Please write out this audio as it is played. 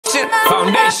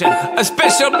Foundation, a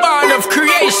special bond of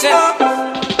creation.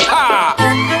 Ah,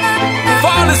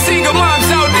 for all the single moms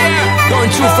out there going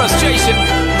through frustration,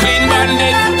 clean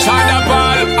Bandit, China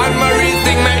Ball, and Marie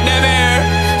thing make them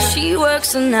air. She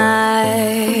works the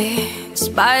nights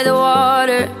by the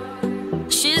water.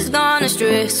 She's gone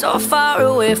astray, so far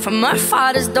away from her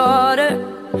father's daughter.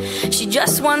 She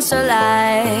just wants a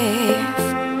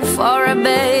life for a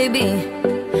baby.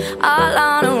 All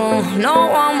on her own, no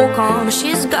one will come.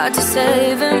 She's got to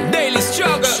save him. Daily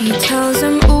struggle. She tells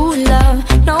him, ooh, love,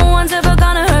 no one's ever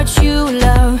gonna hurt you,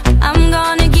 love. I'm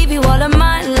gonna give you all of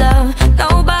my love.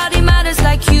 Nobody matters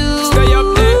like you. Stay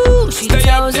up there. She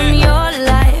tells him your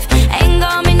life ain't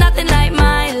gonna be nothing like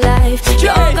my life.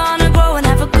 You're gonna grow and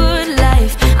have a good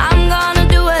life. I'm gonna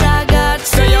do what I got to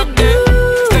Stay up there.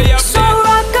 Stay up so there.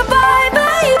 rockabye,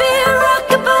 baby,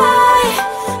 rockabye.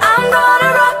 I'm gonna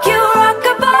rock you,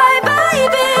 rockabye,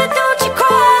 baby. Don't you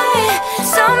cry.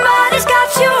 Somebody's got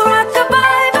you,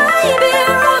 rockabye, baby,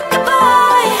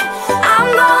 rockabye. I'm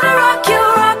gonna rock you,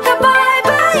 rockabye,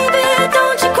 baby.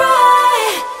 Don't you cry.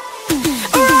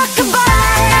 Rockabye,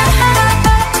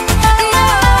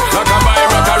 Rockabye,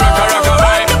 rocka, rocka,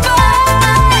 rockabye.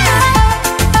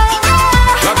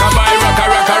 Rockabye, rocka,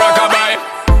 rocka,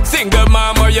 rockabye. Single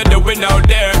mom, what you doing out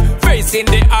there? Facing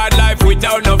the hard life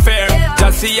without no fear.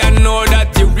 Just see and know that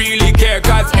you really care.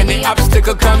 Cause any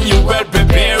obstacle come, you well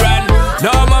prepare. And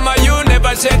no mama, you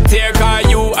never shed tear. Cause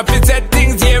you have to set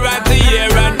things year after year.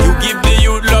 And you give the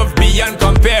youth love beyond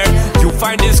compare. You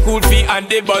find the school fee and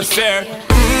the bus fare.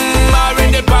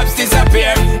 Already pops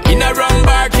disappear. In a wrong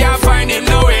bar, can't find him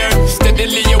nowhere.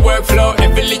 Steadily your workflow,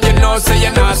 everything you know. So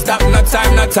you not stop,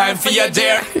 no time for your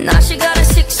dare. now she got a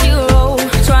 6-year-old,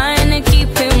 trying to keep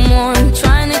him warm,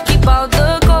 trying to keep out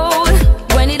the cold.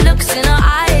 When he looks in her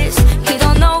eyes, he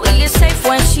don't know he is safe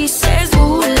when she says,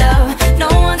 ooh, love, no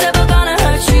one's ever gonna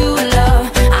hurt you, love.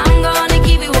 I'm gonna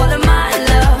give you all of my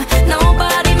love.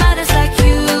 Nobody matters like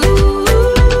you.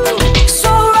 So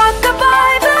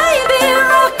rockabye, baby,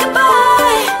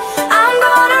 rockabye. I'm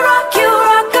gonna rock you,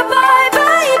 rockabye,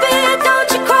 baby. Don't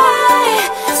you cry.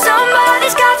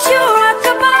 Somebody's got you,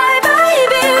 rockabye,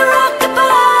 baby,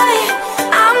 rockabye.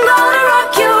 I'm gonna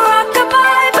rock you,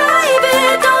 rockabye, baby.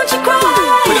 Don't you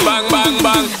cry. With a bang, bang,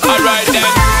 bang, alright then.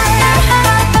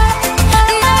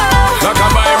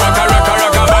 Rockabye, rocka, rocka,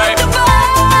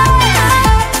 rockabye.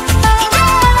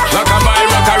 Rockabye,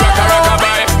 rocka, rocka,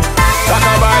 rockabye.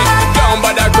 Rockabye, don't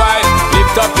bother cry.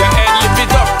 Lift up your head, lift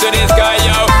it up to the sky,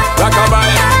 yo.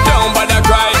 Rockabye, don't bother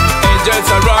cry. Angels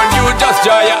around you, just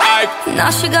dry your eye.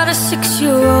 Now she got a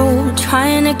 6-year-old,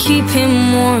 trying to keep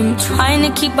him warm, trying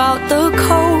to keep out the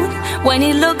cold. When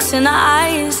he looks in her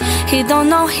eyes, he don't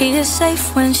know he is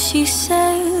safe when she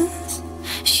says.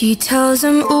 She tells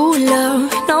him, ooh,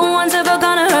 love, no one's ever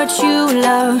gonna hurt you,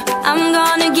 love. I'm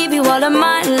gonna give you all of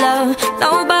my love.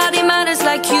 Nobody matters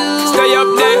like you. Stay up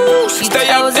there, She stay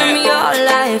up tells him there. your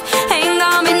life ain't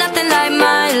gonna be nothing like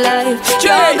my life.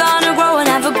 You're gonna grow and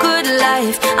have a good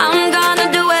life. I'm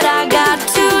gonna do what I got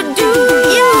to do.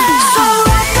 So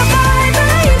rockabye,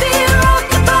 baby,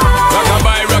 rockabye.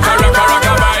 Rockabye, rocka, rocka,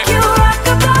 rockabye. You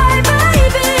rockabye,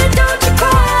 baby, don't you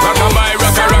cry. Rockabye,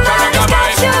 rocka, rocka,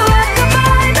 rockabye. You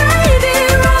rockabye, baby,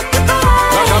 rockabye.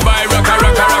 Rockabye, rocka,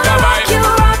 rocka, rockabye. You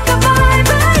rockabye,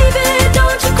 baby,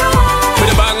 don't you cry.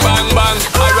 With a bang, bang, bang,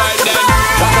 alright then.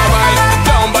 Rockabye,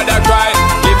 don't bother cry.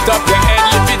 Lift up your head,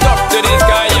 lift it up to the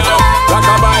sky, yo.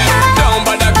 Rockabye, don't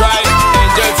bother cry.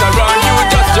 Angels around you,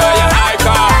 just dry your eye,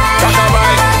 car.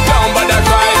 Rockabye, don't bother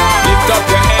cry. Lift up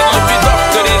your head, lift it up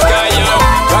to the sky, yo.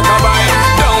 Rockabye,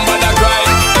 don't bother cry.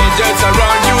 Angels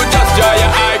around you, just dry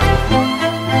your eye.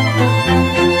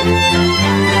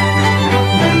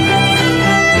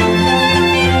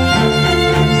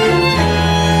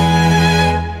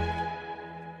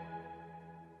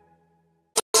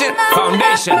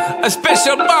 Foundation, a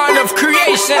special bond of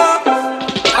creation.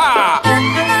 Ah,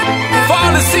 for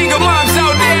all the single moms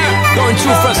out there going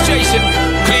through frustration,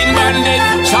 clean Bandit,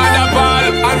 China Ball,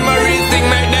 and Marie thing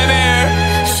make them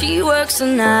air. She works the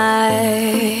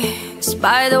nights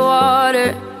by the water.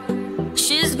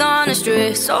 She's gone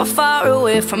astray, so far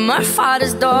away from her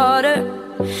father's daughter.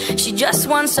 She just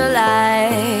wants a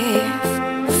life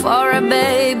for a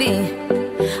baby.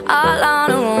 All on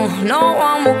her own, no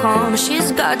one will come.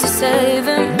 She's got to save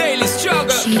him. Daily struggle.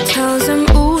 She tells him,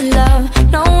 ooh, love,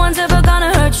 no one's ever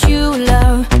gonna hurt you,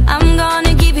 love. I'm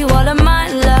gonna give you all of my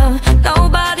love.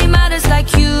 Nobody matters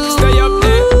like you. Stay up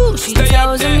there. She Stay up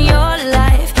tells there. him your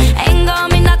life ain't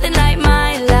gonna be nothing like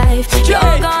my life.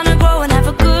 You're gonna grow and have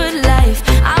a good life.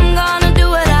 I'm gonna do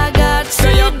what I got to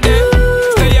Stay up there.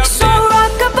 do. Stay up So there.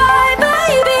 rockabye,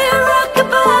 baby,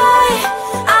 rockabye.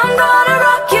 I'm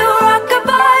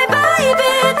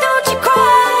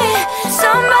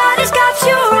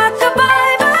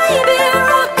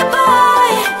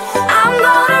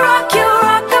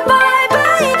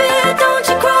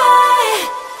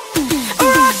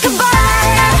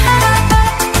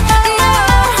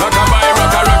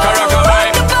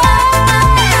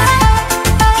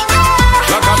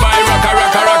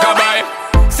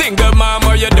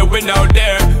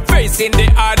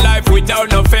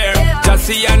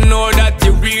Just see and know that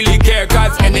you really care,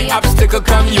 cause any obstacle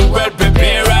come you well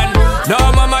prepare. And no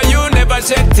mama, you never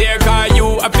shed tear, cause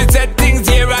you have to set things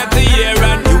year after year.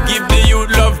 And you give the youth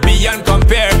love beyond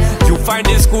compare. You find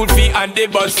the school fee and the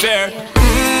bus fare.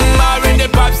 Already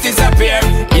pops disappear.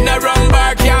 In a wrong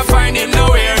bar, can't find him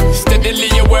nowhere. Steadily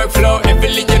your workflow,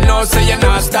 everything you know, so you're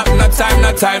not stop, no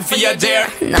time for your dear.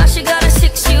 Now she got a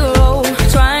 6-year-old,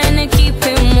 trying to keep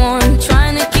him warm,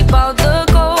 trying to keep out the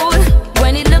cold.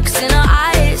 When he looks in her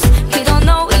eyes, he don't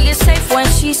know he is safe when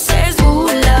she says, ooh,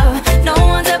 love, no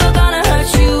one's ever gonna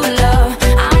hurt you, love.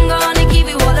 I'm gonna give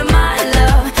you all of my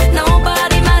love.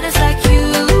 Nobody matters like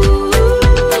you.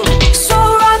 So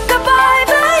rockabye,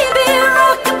 baby,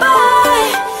 rockabye.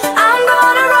 I'm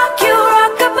gonna rock you,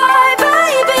 rockabye,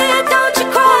 baby, don't you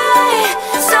cry.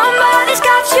 Somebody's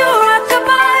got you,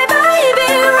 rockabye, baby,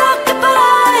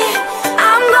 rockabye.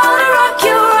 I'm gonna rock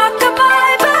you,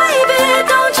 rockabye, baby,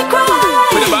 don't you cry.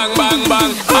 With a bang, bang,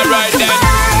 bang, alright then.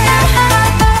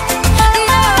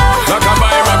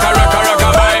 Rockabye, rocka, rocka,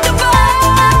 rockabye.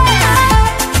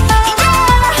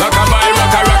 Rockabye,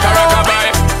 rocka, rocka, rockabye.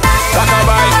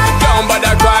 Rockabye, down by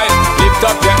the cry. Lift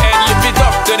up your head, lift it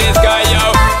up to the sky, yo.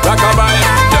 Rockabye,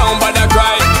 down by the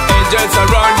cry. Angels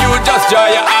around you, just draw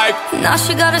your eye. Now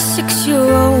she got a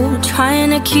 6-year-old, trying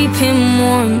to keep him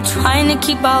warm, trying to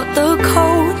keep out the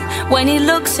cold. When he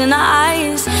looks in her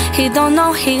eyes, he don't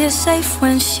know he is safe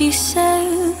when she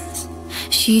says,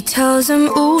 she tells him,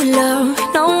 ooh, love,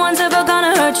 no one's ever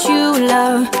gonna hurt you,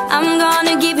 love. I'm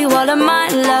gonna give you all of my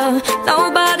love.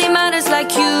 Nobody matters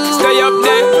like you. Stay up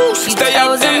there, She stay up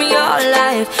tells him there. your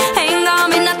life ain't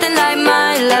gonna be nothing like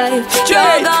my life.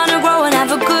 You're gonna grow and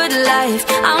have a good life.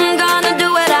 I'm gonna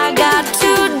do what I got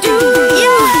to do.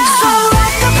 Yeah. So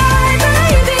rockabye,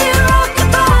 baby,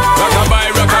 rockabye. Rockabye,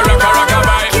 rocka, rocka,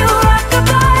 rockabye. You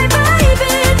rockabye,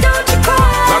 baby, don't you cry.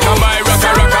 Rockabye, rocka,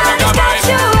 rocka, rockabye.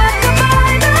 You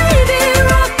rockabye, baby,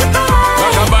 rockabye.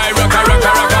 Rockabye, rocka,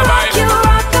 rocka, rockabye. You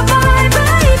rockabye,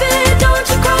 baby, don't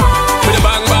you cry. With a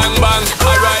bang, bang, bang,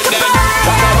 alright then.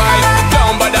 Rockabye,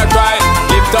 down by the cry.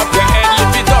 Lift up your head,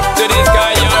 lift it up to the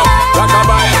sky, yo.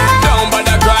 Rockabye, down by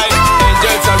the cry.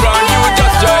 Angels around you,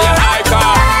 just draw your eye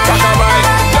car. Rockabye,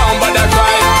 down by the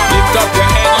cry. Lift up your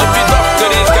head, lift it up to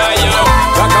the sky, yo.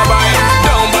 Rockabye,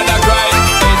 down by the cry.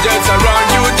 Angels around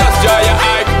you, just draw your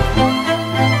eye.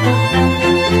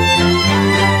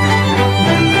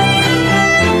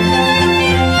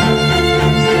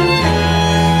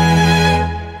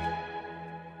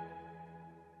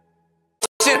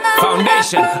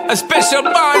 Foundation, a special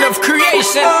bond of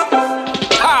creation.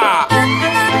 Ha!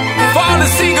 For all the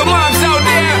single moms out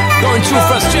there going through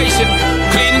frustration,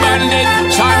 Clean Bandit,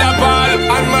 China Paul,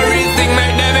 and Marie thing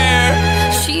make them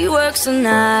air. She works the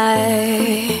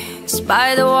nights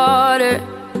by the water.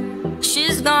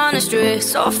 She's gone astray,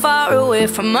 so far away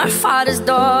from her father's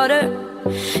daughter.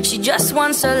 She just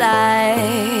wants a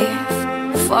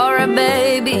life for a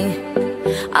baby.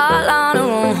 All on her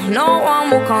own, no one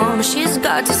will come. She's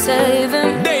got to save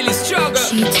him. Daily struggle.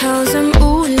 She tells him,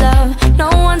 ooh, love, no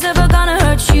one's ever gonna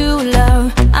hurt you,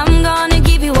 love. I'm gonna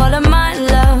give you all of my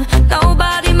love.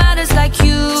 Nobody matters like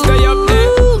you. Stay up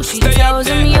there, She stay up tells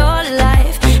there. him your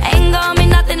life ain't gonna be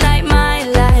nothing like my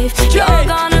life. You're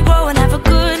gonna grow and have a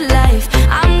good life.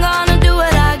 I'm gonna do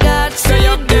what I got Stay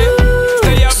to up there, do.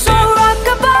 stay up So there.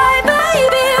 rockabye,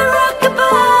 baby,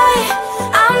 rockabye.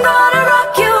 I'm gonna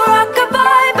rock you,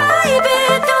 rockabye, baby,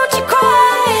 don't you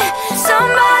cry.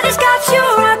 Somebody's got you,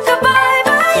 rockabye,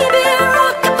 baby,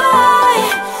 rockabye.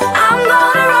 I'm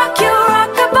gonna rock you,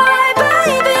 rockabye,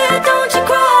 baby, don't you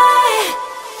cry.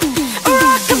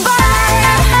 Rockabye,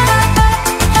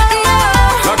 no.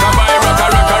 Rockabye, rocka,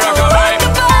 rocka, rockabye.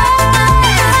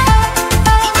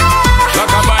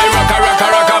 Rockabye, rocka, rocka,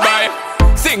 rockabye.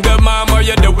 Single mom, what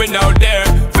you doing out there?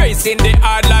 Facing the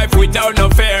hard life without no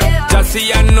fear. Just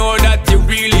see and know that you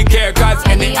really care, cause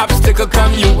any obstacle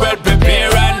come you well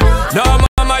prepare. And no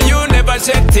mama, you never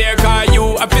shed tear, cause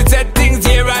you have to set things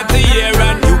year after year.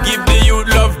 And you give the youth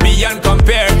love beyond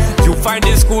compare. You find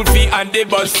the school fee and the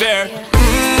bus fare.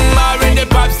 Already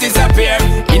pops disappear.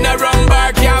 In a wrong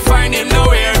bar, can't find him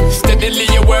nowhere. Steadily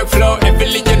your workflow,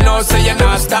 everything you know, so you're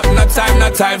not stop, no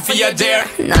time for your dear.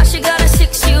 Now she got a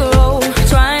 6-year-old,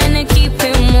 trying to keep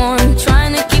him warm,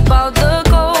 trying to keep out the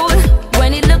cold.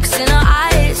 When he looks in her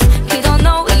eyes, he don't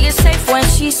know he is safe when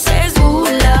she says, ooh,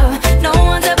 love, no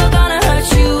one's ever gonna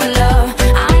hurt you, love.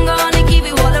 I'm gonna give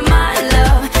you all of my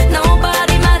love.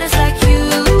 Nobody matters like you.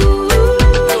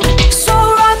 So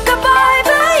rockabye,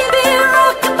 baby,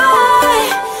 rockabye.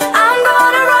 I'm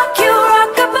gonna rock you,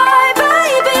 rockabye,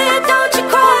 baby, don't you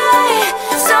cry.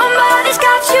 Somebody's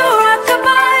got you,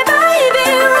 rockabye, baby,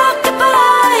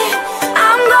 rockabye.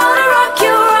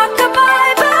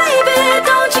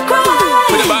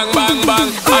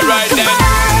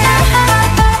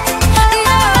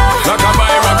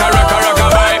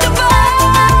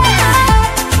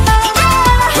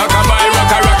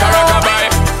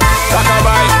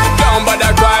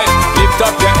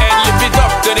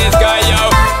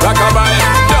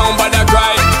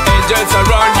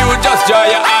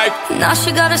 Now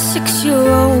she got a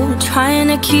 6-year-old, trying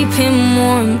to keep him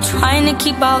warm, trying to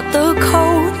keep out the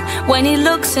cold. When he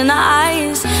looks in her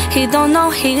eyes, he don't know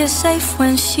he is safe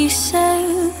when she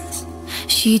says.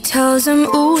 She tells him,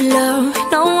 ooh, love,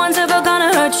 no one's ever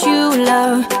gonna hurt you,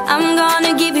 love. I'm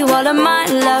gonna give you all of my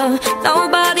love.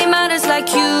 Nobody matters like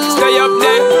you. Stay up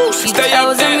there, she stay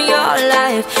tells up there. him your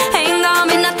life ain't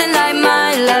gonna be nothing like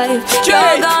my life.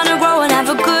 You're gonna grow and have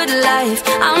a good life.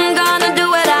 I'm gonna do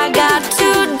what I got to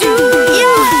do.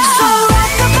 Yeah. So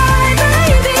rockabye,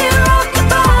 baby,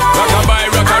 rockabye. Rockabye,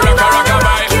 rockabye.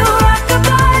 You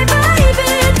rockabye, baby,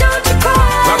 don't you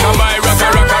cry. Rockabye,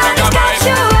 rockabye.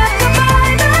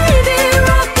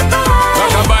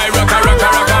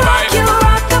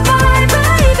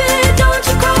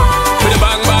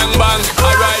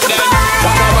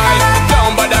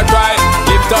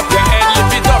 Up your head,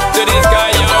 lift it up to the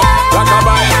sky, yo.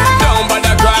 Rockabye, down by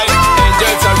the cry.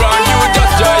 Angels around you,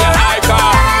 just joy your eye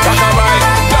car. Rockabye,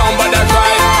 down by the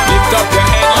cry. Lift up your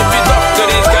head, lift it up to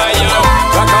the sky, yo.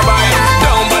 Rockabye,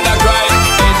 down by the cry.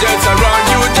 Angels around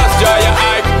you, just joy your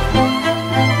eye.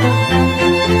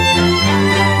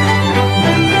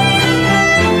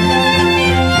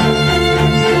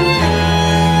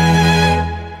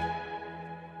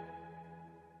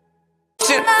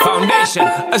 Foundation,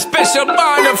 a special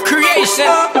bond of creation.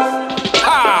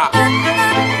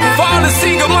 For all the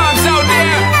single moms out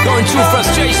there going through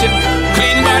frustration,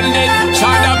 clean Bandit,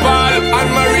 China Ball, and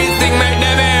Marie thing make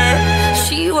them air.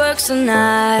 She works the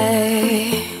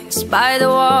nights by the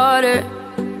water.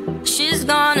 She's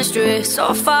gone astray,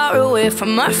 so far away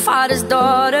from her father's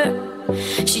daughter.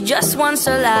 She just wants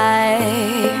a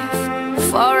life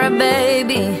for a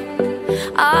baby.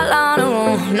 All on her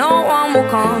own, no one will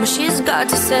come. She's got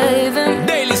to save him.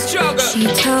 Daily struggle. She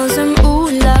tells him, ooh,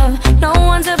 love, no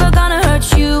one's ever gonna hurt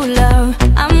you, love.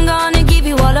 I'm gonna give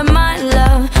you all of my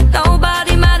love.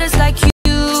 Nobody matters like you.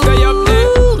 Stay up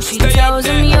there. She tells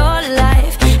him your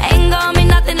life ain't gonna be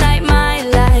nothing like my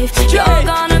life. You're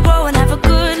gonna grow and have a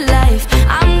good life.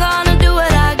 I'm gonna do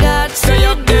what I got to Stay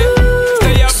up there.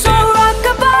 Stay up there. So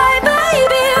rockabye,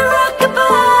 baby,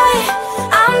 rockabye.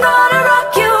 I'm gonna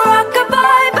rock you,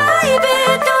 rockabye, baby,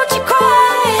 don't you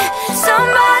cry.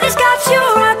 Somebody's got you,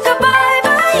 rockabye,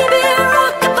 baby,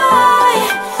 rockabye.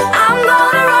 I'm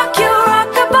gonna rock you,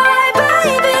 rockabye,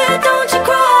 baby, don't you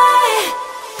cry.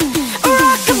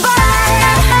 Rockabye,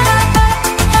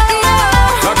 no.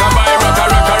 Rockabye,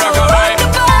 rockabye.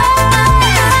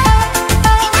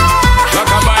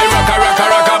 Rockabye,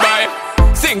 rockabye.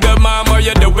 Single mom, what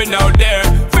you doing out there?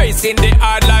 Facing the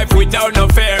hard life without no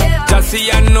fear. Just see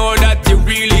and know that you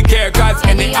really care. Cause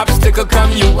any obstacle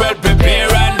come, you well prepare.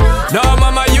 And no,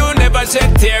 mama, you never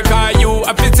shed tear. Cause you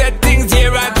have to set things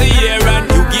year after year. And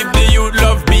you give the youth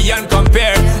love beyond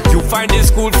compare. You find the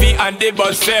school fee and the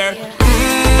bus fare.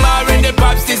 Already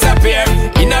pops disappear.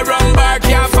 In a wrong bar,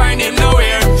 can't find him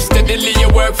nowhere. Steadily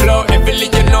your workflow,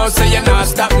 everything you know. So you not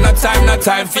stop, no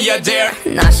time for your dear.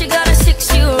 Now she got a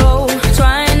 6-year-old,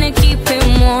 trying to keep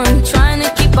him warm, trying to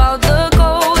keep out the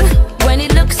cold. When he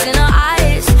looks in her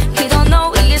eyes, he don't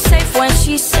know he is safe when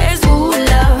she says, ooh,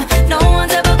 love, no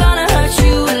one's ever gonna hurt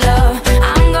you, love.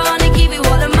 I'm gonna give you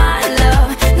all of my love.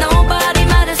 Nobody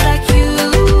matters like you.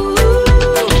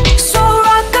 So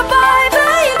rockabye,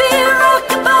 baby,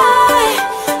 rockabye.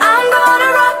 I'm gonna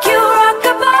rock you,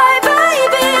 rockabye,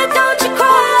 baby, don't you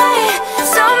cry.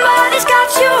 Somebody's got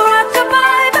you,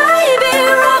 rockabye, baby,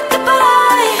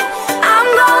 rockabye. I'm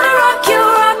gonna rock you,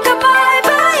 rockabye,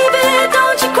 baby,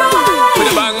 don't you cry.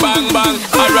 With a bang, bang, bang.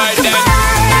 Alright then.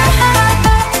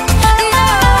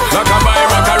 Rockabye,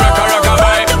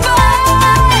 rockabye.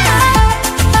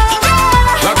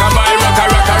 Rockabye,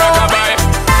 rockabye.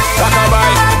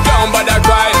 Rockabye, down by the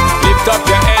cry. Lift up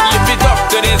your head, lift it up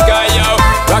to the sky, yo.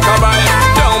 Rockabye,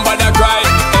 down by the cry.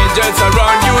 Angels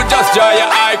around you, just joy your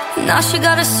eye. Now she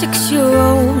got a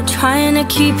 6-year-old, trying to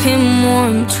keep him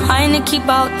warm, trying to keep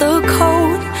out the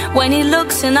cold. When he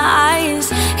looks in her eyes,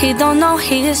 he don't know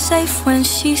he is safe when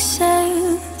she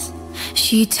says.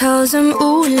 She tells him,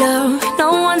 ooh, love,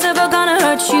 no one's ever gonna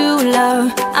hurt you,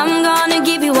 love. I'm gonna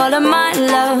give you all of my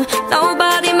love.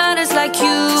 Nobody matters like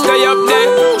you. Stay up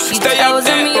there. She Stay up tells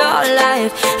him there. your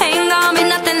life ain't gonna be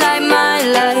nothing like my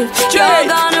life. You're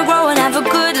gonna grow and have a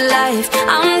good life.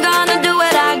 I'm gonna do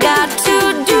what I got to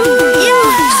do. Yeah.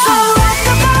 So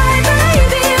rockabye,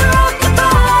 baby, rockabye.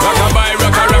 Rockabye,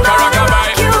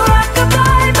 rockabye. You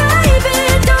rockabye, baby,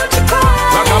 don't you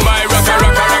cry. Rockabye,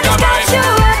 rockabye. You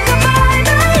rockabye,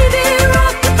 baby,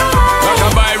 rockabye.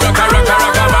 Rockabye,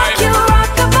 rockabye. You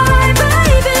rockabye,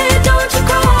 baby, don't you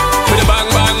cry. With a bang,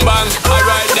 bang, bang.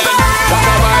 Alright then.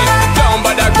 Rockabye, down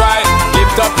by the cry.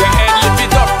 Lift up your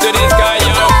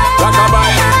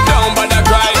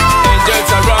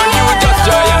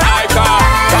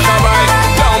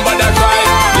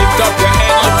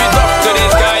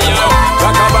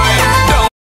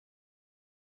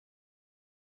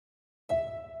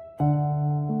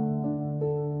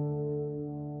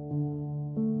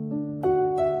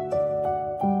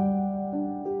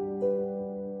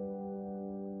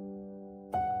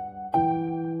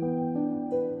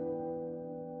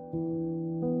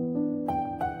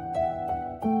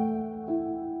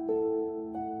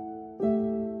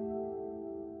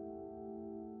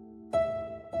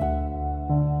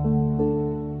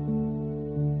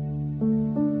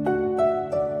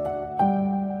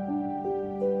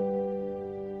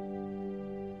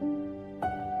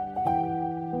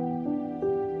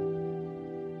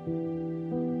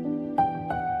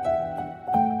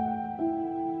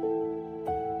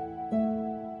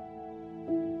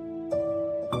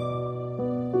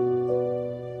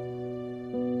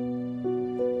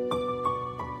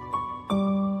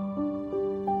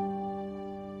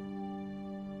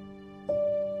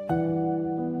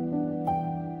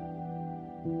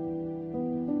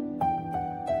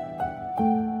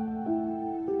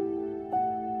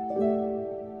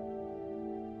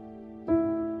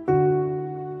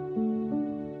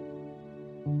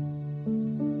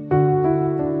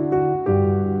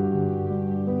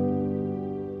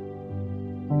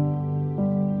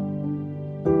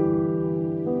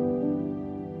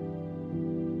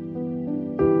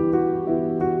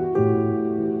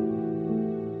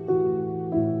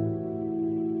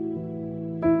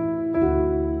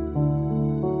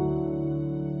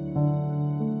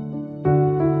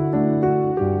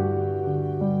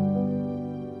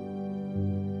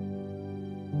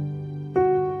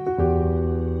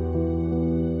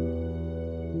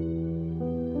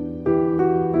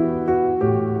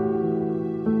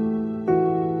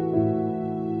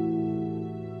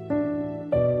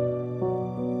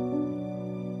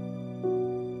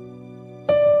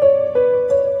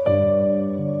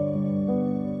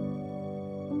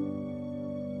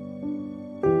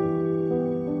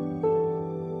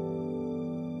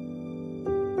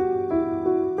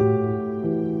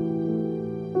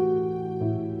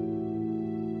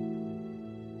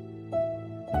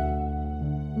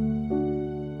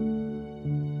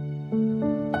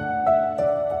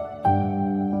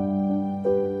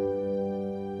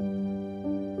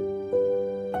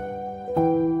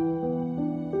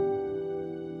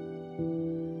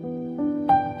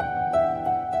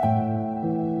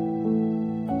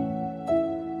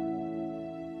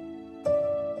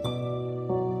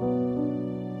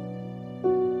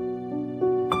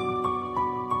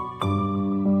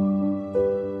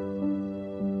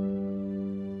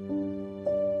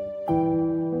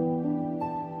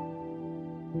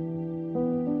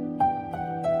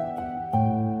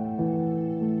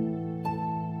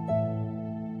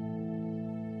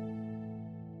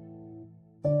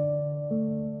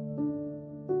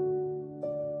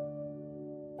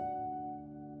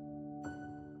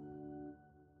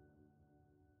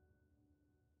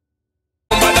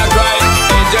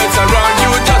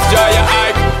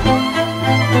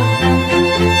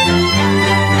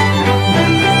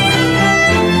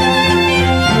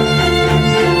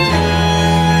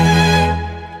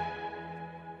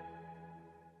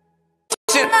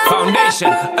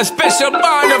adoration, a special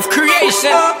bond of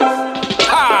creation.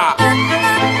 Ha!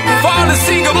 For all the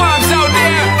single moms out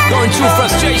there going through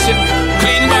frustration,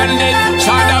 clean Bandit,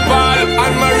 China Ball,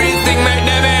 and Marie thing make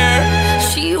them air.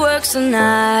 She works the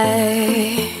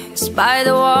nights by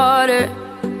the water.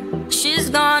 She's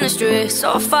gone astray,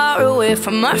 so far away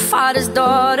from her father's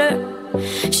daughter.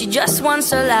 She just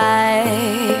wants a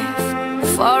life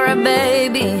for a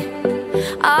baby.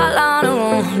 All on her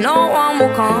own, no one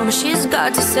will come. She's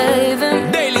got to save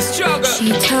him. Daily struggle.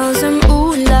 She tells him,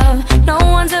 ooh, love, no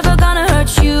one's ever gonna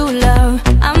hurt you, love.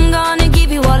 I'm gonna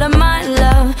give you all of my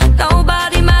love.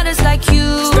 Nobody matters like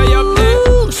you. Stay up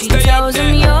there. She tells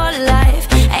him your life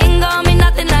ain't gonna be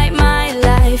nothing like my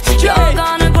life. You're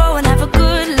gonna grow and have a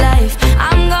good life.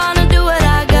 I'm gonna do what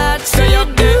I got to Stay up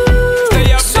there.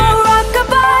 Stay up so there.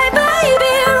 rockabye,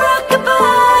 baby,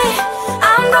 rockabye.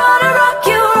 I'm gonna rock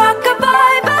you,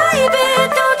 rockabye, baby.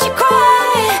 Don't you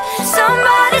cry.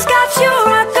 Somebody's got you,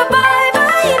 rockabye,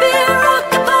 baby,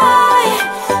 rockabye.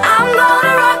 I'm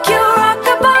gonna rock you,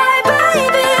 rockabye,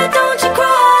 baby. Don't you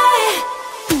cry.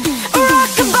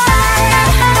 Rockabye.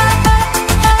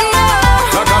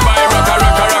 Rockabye, rocka,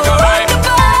 rocka, rockabye.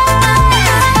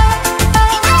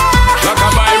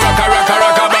 Rockabye, rocka, rocka,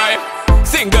 rockabye.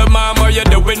 Single mom, what you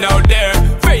doing out there?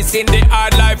 Facing the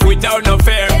hard life without no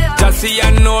fear. Just see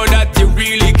and know that you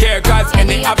really care. Cause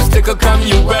any obstacle come,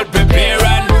 you well prepare.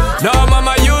 And no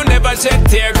mama, you never shed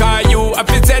tear. Cause you have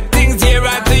to set things year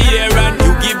after year. And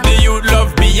you give the youth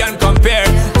love beyond compare.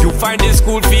 You find the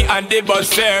school fee and the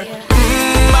bus fare.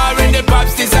 Already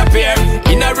pops disappear.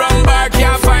 In a wrong bar,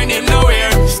 can't find him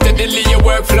nowhere. Steadily your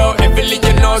workflow, everything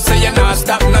you know. So you not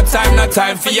stop, no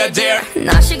time for your dare.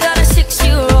 Now she got a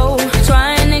 6-year-old,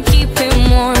 trying to keep him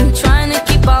warm, trying to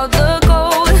keep out the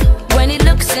cold. When he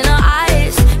looks in her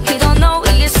eyes, he don't know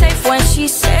he is safe when she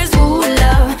says, ooh,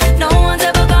 love, no one's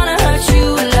ever gonna hurt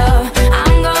you, love.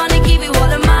 I'm gonna give you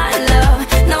all of my love.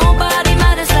 Nobody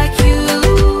matters like you.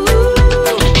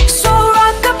 So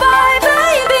rockabye,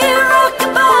 baby,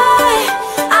 rockabye.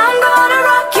 I'm gonna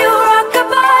rock you,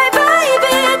 rockabye,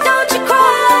 baby. Don't you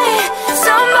cry.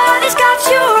 Somebody's got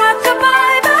you,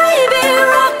 rockabye, baby,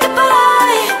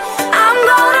 rockabye. I'm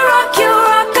gonna rock you,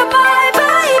 rockabye,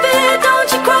 baby. Don't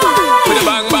you cry. With a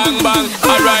bang, bang, bang.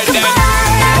 Alright then.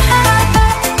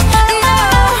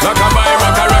 Rockabye,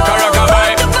 rocka, rocka,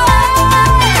 rockabye.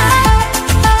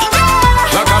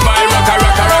 Rockabye, rocka,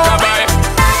 rocka, rockabye.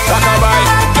 Rockabye,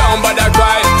 don't bother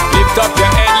cry. Lift up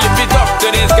your head, lift it up to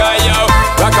the sky, yo.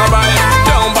 Rockabye,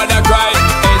 don't bother cry.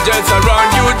 Angels around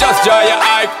you, just draw your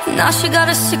eye. Now she got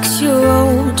a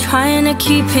 6-year-old, trying to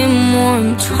keep him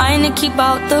warm, trying to keep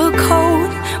out the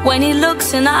cold. When he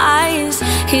looks in her eyes,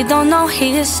 he don't know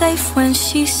he is safe when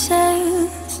she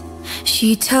says,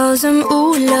 she tells him,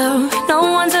 ooh, love, no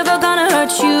one's ever gonna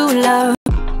hurt you, love.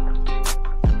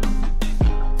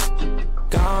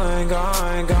 Going,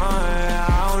 going, going.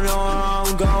 I don't know where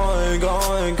I'm going,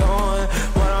 going, going.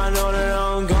 But I know that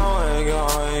I'm going,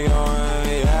 going,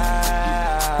 going.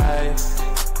 Yeah,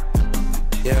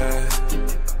 yeah.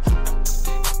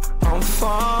 I'm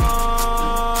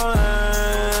falling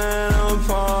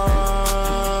apart.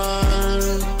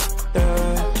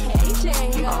 Yeah.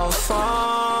 I'm falling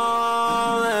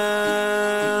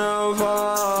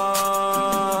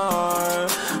apart.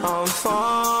 I'm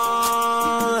falling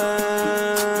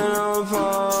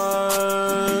apart.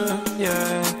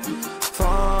 Yeah.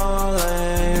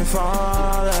 Falling,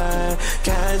 falling.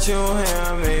 Can't you hear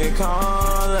me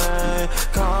calling,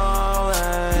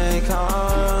 calling,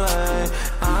 calling?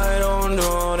 I don't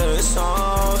do this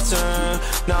often.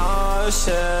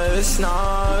 Nauseous,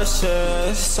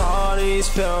 nauseous. All these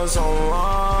pills I'm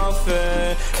off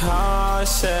it.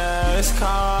 Cautious,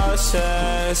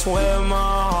 cautious. With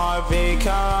my heartbeat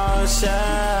cautious.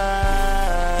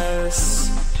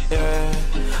 Yeah.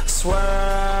 Swear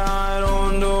I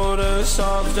don't do this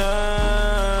often.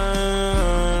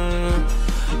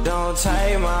 Don't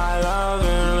take my love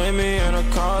and leave me in a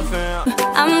coffin.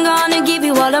 I'm gonna give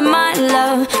you all of my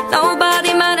love.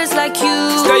 Nobody matters like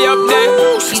you. Stay up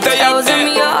there. She Stay tells up there.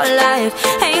 him your life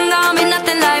ain't gonna be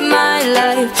nothing like my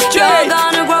life. You're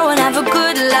gonna grow and have a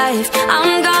good life.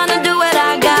 I'm gonna do what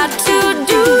I got to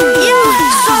do. Yeah.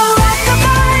 So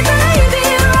rockabye, baby,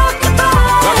 rockabye.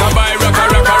 Rockabye, rocka,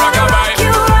 rocka, rockabye.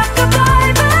 You rockabye,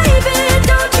 baby,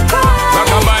 don't you cry.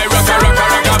 Rockabye, rocka, rocka,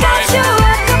 rockabye. You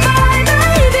rockabye,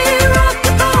 baby,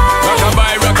 rockabye.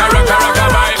 Rockabye, rocka, rocka,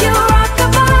 rockabye. You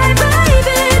rockabye,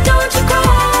 baby, don't you cry.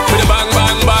 With a bang,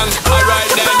 bang, bang.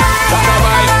 Alright then.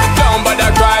 Rockabye, don't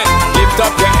bother cry. Lift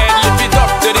up your head, lift it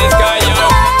up to the sky, yo.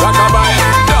 Rockabye,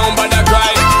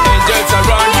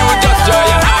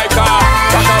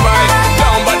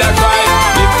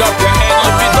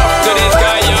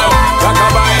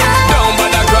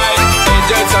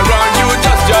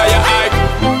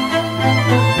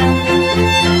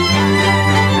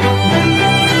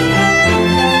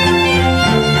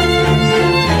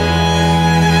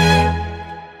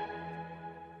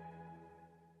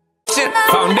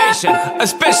 a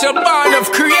special bond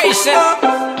of creation.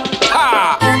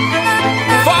 Ha!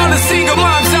 For all the single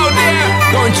moms out there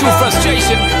going through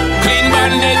frustration, Clean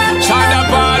Bandit, China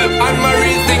Ball, and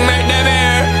Marie thing make them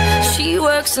air. She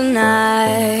works the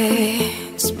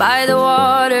nights by the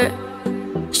water.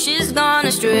 She's gone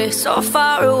astray, so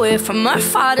far away from her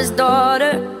father's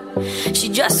daughter. She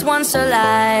just wants a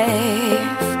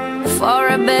life for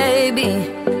a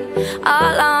baby.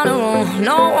 All on her own,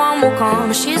 no one will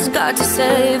come. She's got to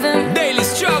save him. Daily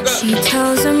struggle. She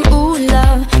tells him, ooh,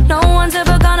 love, no one's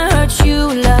ever gonna hurt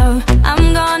you, love.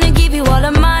 I'm gonna give you all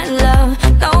of my love.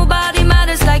 Nobody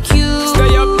matters like you.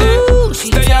 Stay up there. She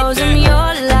tells him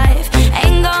your life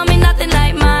ain't gonna be nothing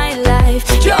like my life.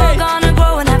 You're gonna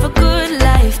grow and have a good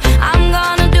life. I'm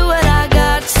gonna do what I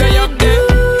got to do.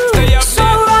 Stay up So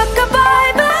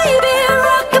rockabye, baby,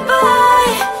 rockabye.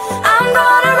 I'm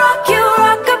gonna rock you,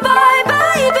 rockabye,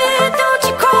 baby. Don't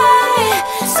you cry.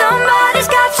 Somebody's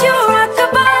got you,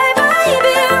 rockabye,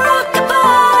 baby,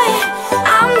 rockabye.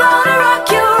 I'm gonna rock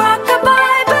you,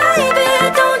 rockabye, baby.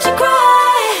 Don't you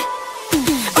cry.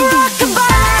 Rockabye.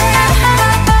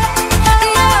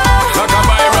 No.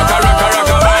 Rockabye, rockabye.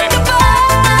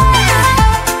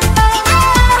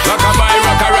 Rockabye,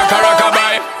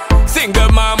 rockabye.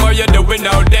 Single mom, what you doing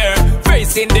out there?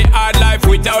 Facing the hard life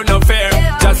without no fear.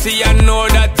 Just see and know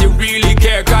that you really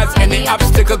care. Cause any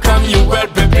obstacle come, you well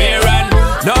prepare. And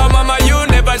no mama, you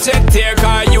never shed tear.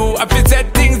 Cause you have to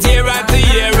set things year after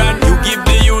year. And you give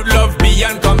the youth love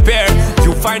beyond compare.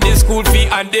 You find the school fee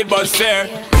and the bus fare.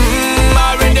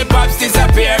 When the pops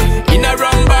disappear, in a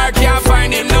wrong bar, can't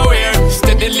find him nowhere.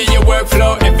 Steadily your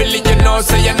workflow, everything you know,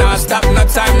 so you're not stop, no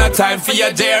time for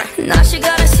your dear. Now she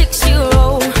got a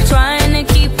 6-year-old, trying to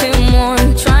keep him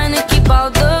warm, trying to keep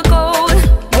out the cold.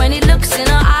 When he looks in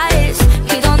her eyes,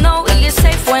 he don't know he is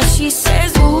safe when she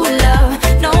says, ooh, love,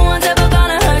 no one's ever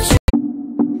gonna hurt you.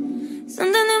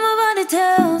 Something in my body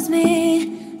tells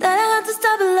me that I have to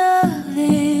stop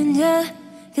loving ya.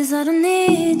 Cause I don't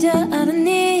need ya, I don't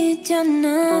need ya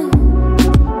now.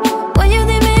 When you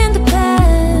leave me in the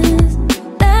past,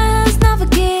 that's not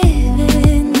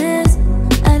forgiveness.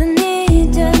 I don't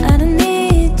need ya, I don't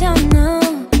need ya now.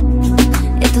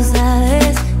 Ya tú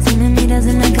sabes, si me miras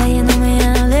en la calle no me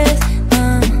hables, no.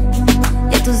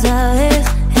 Ya tú sabes,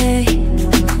 hey,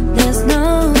 there's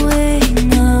no way,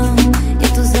 no. Ya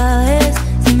tú sabes,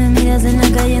 si me miras en la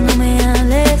calle no me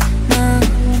hables, no.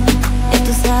 Ya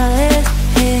tú sabes,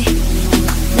 hey,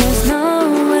 there's no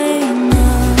way, no.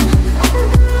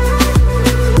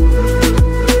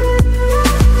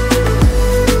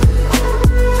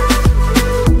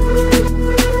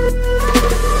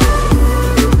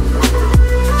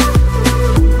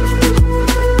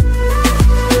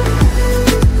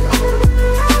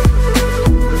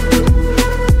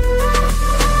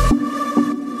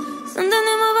 Something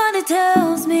in my body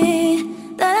tells me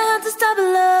that I have to stop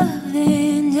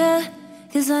loving ya.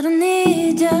 Cause I don't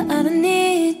need ya, I don't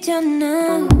need ya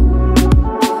now.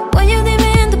 When you leave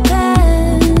me in the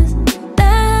past,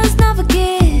 that's not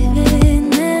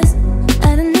forgiveness.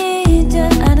 I don't need ya,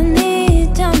 I don't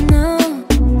need ya now.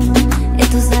 Ya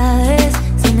tú sabes,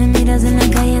 si me miras en la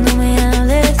calle no me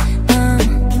hables, no.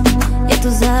 Ya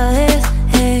tú sabes,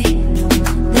 hey,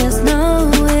 there's no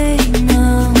way,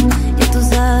 no. Ya tú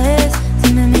sabes,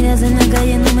 si me miras en la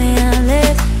calle no me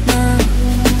hables, no.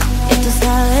 Ya tú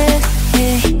sabes,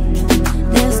 hey,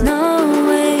 there's no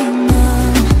way, no.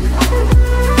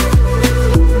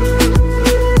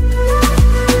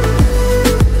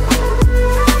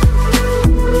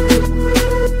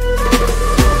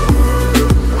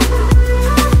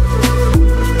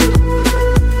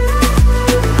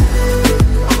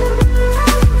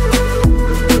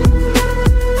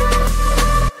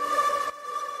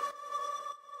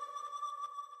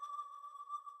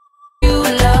 You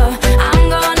love, I'm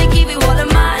gonna give you all of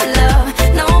my love.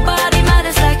 Nobody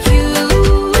matters like you.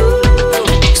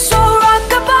 So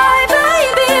rockabye,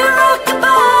 baby,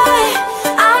 rockabye.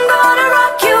 I'm gonna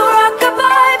rock you,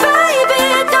 rockabye, baby.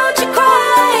 Don't you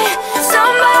cry.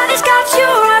 Somebody's got you,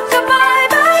 rockabye,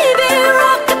 baby,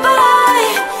 rockabye.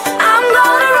 I'm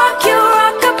gonna rock you,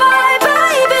 rockabye,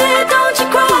 baby. Don't you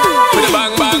cry. With a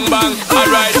bang, bang, bang,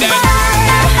 alright then.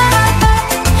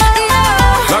 No.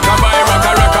 Rockabye,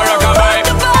 rockabye.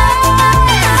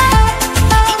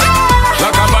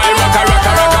 Rockabye,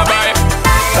 rockabye.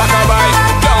 Rockabye,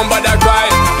 don't bother cry.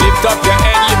 Lift up your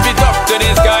head, lift it up to the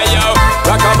sky, yo.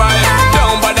 Rockabye,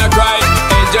 don't bother cry.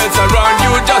 Angels around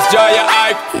you, just dry your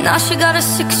eye. Now she got a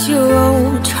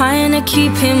 6-year-old, trying to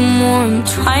keep him warm,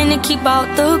 trying to keep out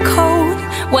the cold.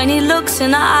 When he looks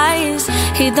in her eyes,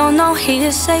 he don't know he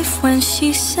is safe when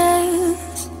she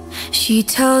says, She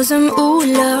tells him, ooh,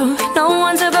 love, no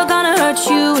one's ever gonna hurt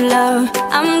you, love.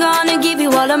 I'm gonna give you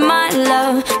all of my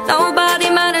love. Nobody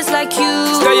matters like you.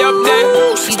 Stay up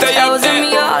there, She stay up tells him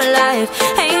there. your life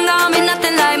ain't gonna be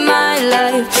nothing like my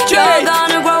life. You're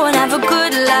gonna grow and have a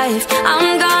good life.